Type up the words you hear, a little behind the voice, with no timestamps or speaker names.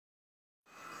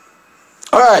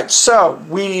All right, so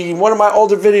one of my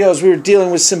older videos, we were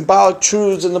dealing with symbolic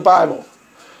truths in the Bible.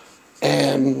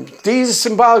 And these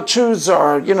symbolic truths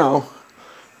are,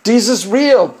 this is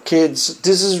real, kids.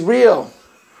 This is real.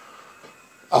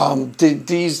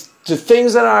 The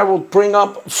things that I will bring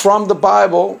up from the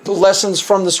Bible, the lessons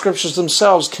from the scriptures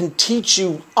themselves, can teach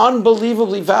you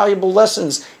unbelievably valuable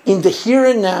lessons in the here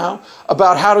and now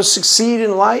about how to succeed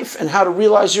in life and how to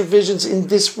realize your visions in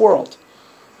this world.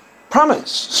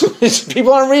 Promise.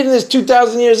 People aren't reading this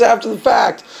 2,000 years after the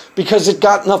fact because it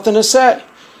got nothing to say.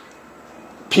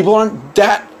 People aren't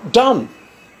that dumb.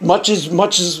 Much as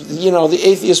the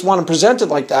atheists want to present it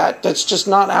like that, that's just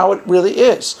not how it really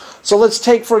is. So let's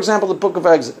take, for example, the book of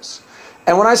Exodus.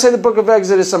 And when I say the book of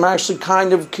Exodus, I'm actually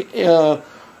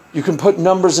you can put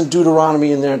Numbers and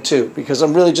Deuteronomy in there too, because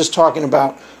I'm really just talking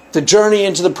about the journey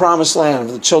into the promised land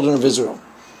of the children of Israel.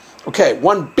 Okay,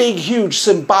 one big, huge,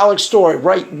 symbolic story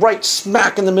right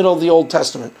smack in the middle of the Old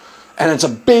Testament. And it's a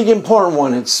big, important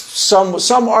one. It's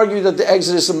some argue that the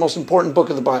Exodus is the most important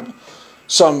book of the Bible.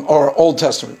 Or Old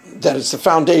Testament, that it's the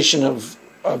foundation of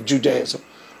Judaism.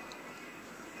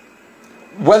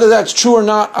 Whether that's true or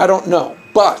not, I don't know.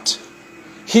 But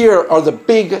here are the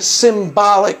big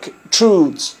symbolic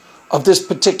truths of this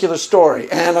particular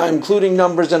story. And I'm including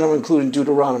Numbers and I'm including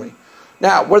Deuteronomy.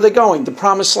 Now, where are they going? The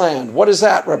Promised Land. What does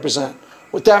that represent?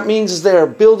 What that means is they're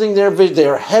building their vision.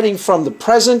 They're heading from the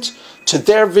present to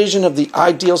their vision of the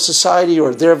ideal society,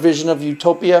 or their vision of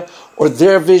utopia, or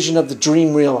their vision of the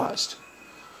dream realized.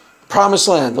 Promised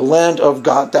land, the land of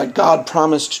God that God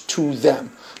promised to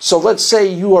them. So let's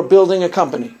say you are building a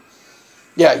company.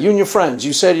 Yeah, you and your friends.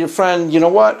 You say to your friend, you know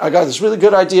what? I got this really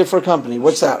good idea for a company.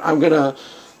 What's that?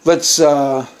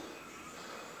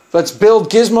 Let's build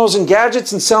gizmos and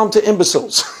gadgets and sell them to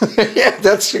imbeciles. Yeah,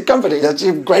 that's your company. That's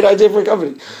your great idea for a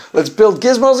company. Let's build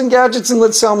gizmos and gadgets and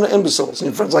let's sell them to imbeciles. And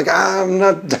your friend's like, I'm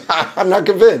not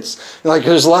convinced. You're like,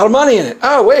 there's a lot of money in it.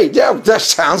 Oh, wait, yeah, that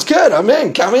sounds good. I'm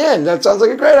in. Come in. That sounds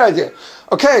like a great idea.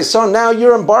 Okay, so now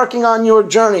you're embarking on your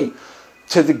journey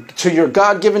to your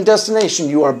God-given destination.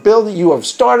 You have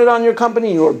started on your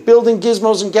company. You are building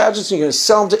gizmos and gadgets. And you're going to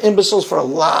sell them to imbeciles for a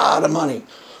lot of money.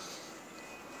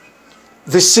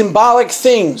 The symbolic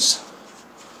things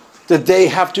that they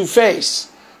have to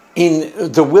face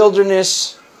in the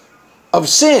wilderness of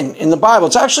sin in the Bible,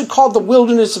 it's actually called the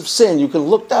wilderness of sin, you can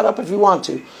look that up if you want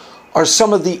to, are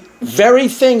some of the very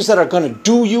things that are going to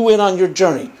do you in on your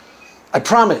journey. I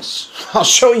promise. I'll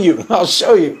show you.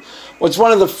 What's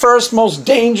one of the first most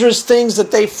dangerous things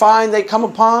that they come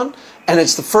upon, and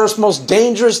it's the first most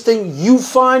dangerous thing you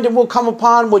find and will come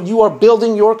upon when you are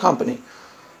building your company.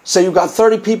 Say you've got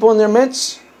 30 people in their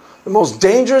midst. The most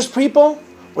dangerous people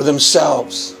were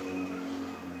themselves.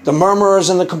 The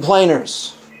murmurers and the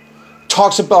complainers.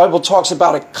 The Bible talks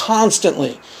about it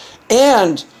constantly.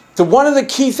 And one of the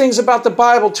key things about the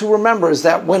Bible to remember is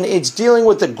that when it's dealing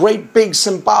with the great big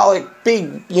symbolic,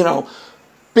 big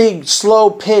slow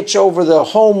pitch over the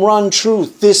home run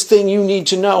truth, this thing you need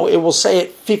to know, it will say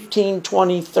it 15,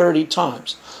 20, 30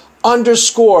 times.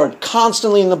 Underscored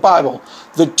constantly in the Bible,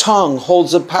 the tongue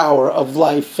holds the power of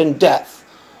life and death.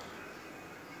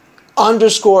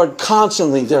 Underscored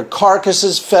constantly, their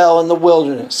carcasses fell in the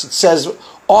wilderness.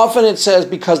 Often it says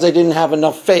because they didn't have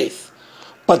enough faith.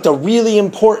 But the really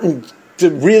important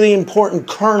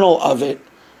kernel of it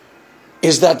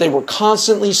is that they were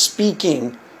constantly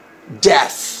speaking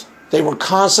death. They were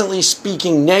constantly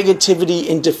speaking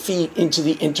negativity and defeat into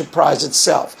the enterprise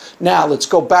itself. Now, let's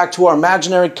go back to our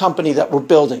imaginary company that we're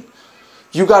building.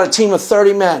 You got a team of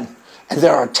 30 men, and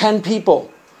there are 10 people.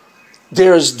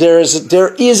 There is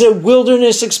a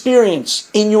wilderness experience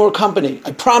in your company.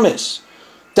 I promise.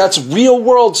 That's real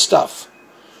world stuff.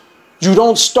 You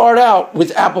don't start out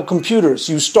with Apple computers.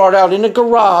 You start out in a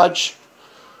garage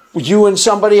with you and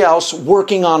somebody else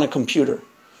working on a computer.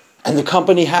 And the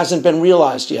company hasn't been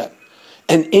realized yet.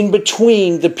 And in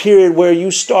between the period where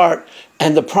you start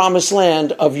and the promised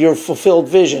land of your fulfilled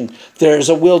vision, there's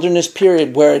a wilderness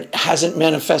period where it hasn't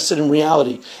manifested in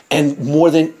reality. And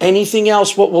more than anything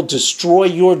else, what will destroy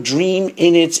your dream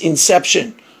in its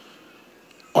inception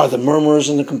are the murmurers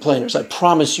and the complainers. I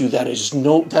promise you that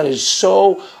is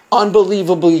so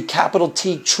unbelievably capital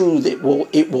T true that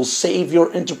it will save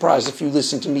your enterprise if you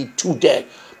listen to me today.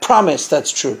 Promise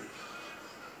that's true.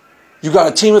 You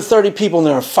got a team of 30 people and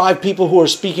there are 5 people who are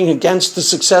speaking against the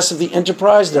success of the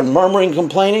enterprise. They're murmuring,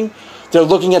 complaining. They're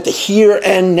looking at the here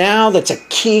and now. That's a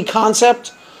key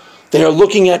concept. They are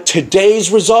looking at today's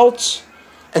results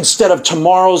instead of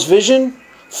tomorrow's vision.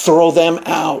 Throw them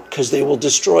out because they will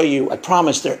destroy you. I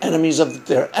promise they're enemies of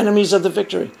the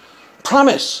victory.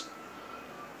 Promise.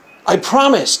 I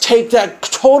promise, take that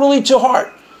totally to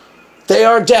heart. They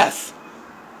are death.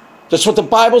 That's what the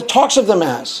Bible talks of them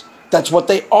as. That's what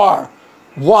they are.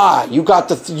 Why? You're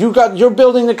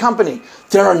building the company.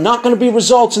 There are not going to be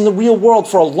results in the real world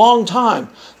for a long time.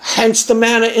 Hence the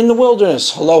manna in the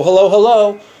wilderness. Hello, hello,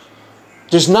 hello.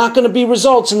 There's not going to be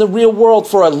results in the real world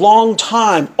for a long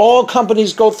time. All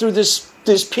companies go through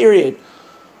this period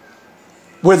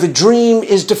where the dream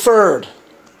is deferred,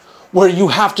 where you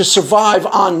have to survive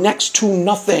on next to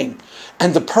nothing.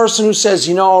 And the person who says,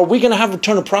 are we going to have a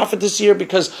return of profit this year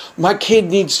because my kid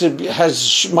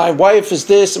my wife is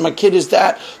this and my kid is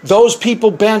that. Those people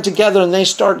band together and they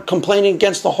start complaining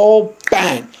against the whole,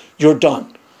 bang, you're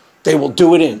done. They will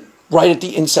do it right at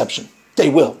the inception. They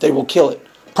will kill it.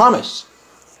 Promise.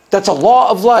 That's a law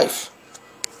of life.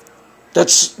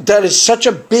 That is such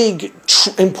a big,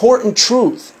 important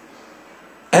truth.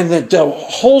 And the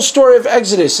whole story of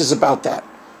Exodus is about that.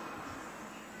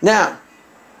 Now,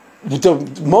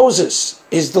 Moses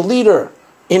is the leader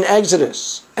in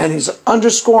Exodus, and he's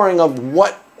underscoring of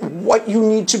what you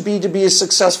need to be a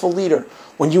successful leader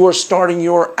when you are starting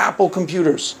your Apple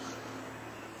computers.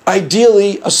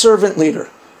 Ideally, a servant leader.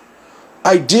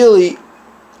 Ideally,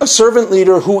 a servant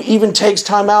leader who even takes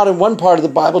time out in one part of the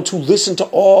Bible to listen to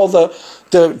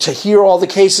to hear all the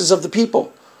cases of the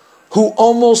people, who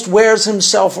almost wears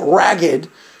himself ragged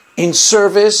in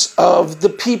service of the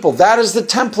people. That is the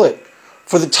template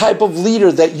for the type of leader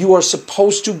that you are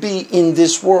supposed to be in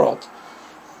this world.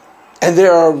 And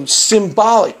there are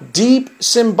deep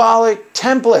symbolic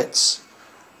templates.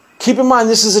 Keep in mind,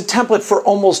 this is a template for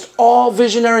almost all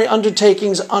visionary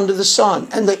undertakings under the sun.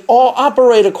 And they all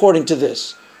operate according to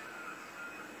this.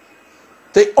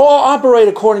 They all operate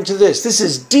according to this. This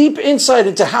is deep insight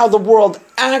into how the world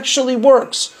actually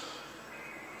works.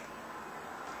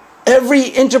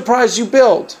 Every enterprise you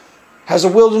build has a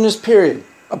wilderness period.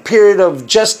 A period of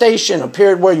gestation, a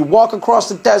period where you walk across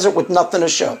the desert with nothing to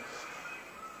show.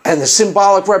 And the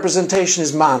symbolic representation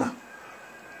is manna.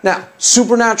 Now,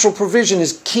 supernatural provision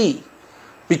is key,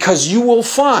 because you will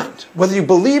find, whether you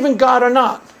believe in God or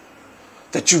not,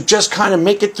 that you just kind of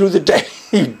make it through the day.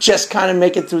 You just kind of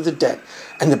make it through the day.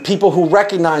 And the people who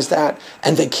recognize that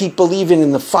and they keep believing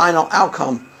in the final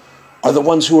outcome are the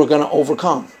ones who are going to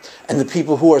overcome. And the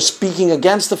people who are speaking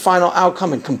against the final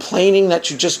outcome and complaining that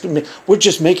we're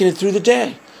just making it through the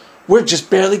day. We're just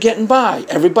barely getting by.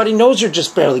 Everybody knows you're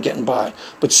just barely getting by.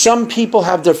 But some people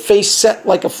have their face set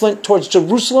like a flint towards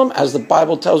Jerusalem, as the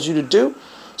Bible tells you to do.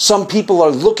 Some people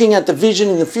are looking at the vision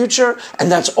in the future, and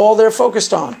that's all they're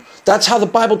focused on. That's how the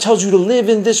Bible tells you to live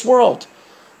in this world.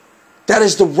 That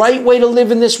is the right way to live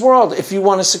in this world if you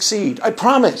want to succeed. I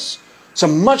promise. It's a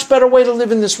much better way to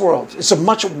live in this world. It's a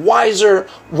much wiser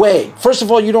way. First of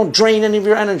all, you don't drain any of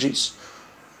your energies.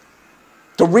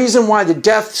 The reason why the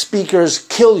death speakers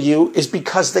kill you is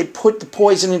because they put the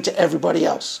poison into everybody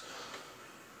else.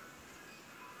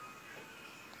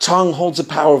 Tongue holds the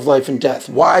power of life and death.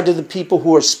 Why do the people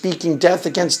who are speaking death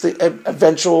against the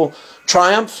eventual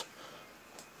triumph,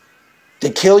 they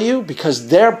kill you? Because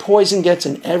their poison gets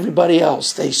in everybody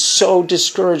else. They sow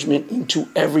discouragement into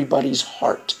everybody's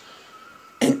heart.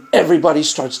 And everybody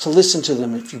starts to listen to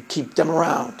them if you keep them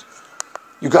around.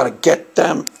 You got to get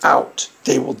them out.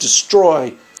 They will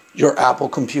destroy your Apple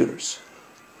computers.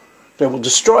 They will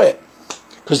destroy it.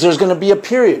 Because there's going to be a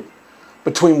period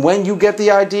between when you get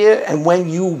the idea and when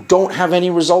you don't have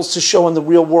any results to show in the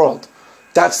real world.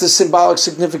 That's the symbolic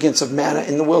significance of manna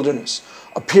in the wilderness.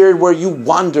 A period where you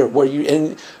wander,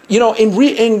 in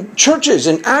churches,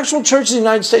 in actual churches in the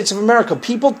United States of America,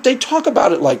 people, they talk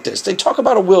about it like this. They talk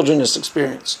about a wilderness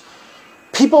experience.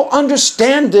 People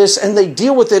understand this and they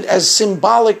deal with it as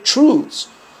symbolic truths.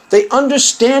 They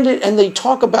understand it and they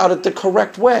talk about it the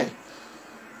correct way.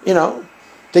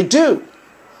 They do.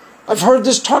 I've heard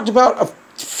this talked about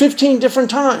 15 different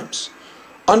times.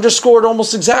 Underscored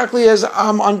almost exactly as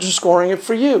I'm underscoring it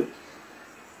for you.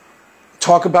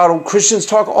 Christians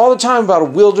talk all the time about a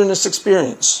wilderness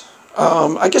experience.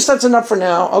 I guess that's enough for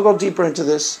now. I'll go deeper into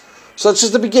this. So that's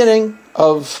just the beginning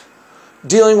of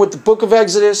dealing with the book of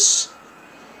Exodus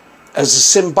as the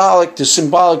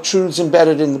symbolic truths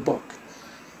embedded in the book.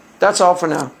 That's all for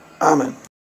now. Amen.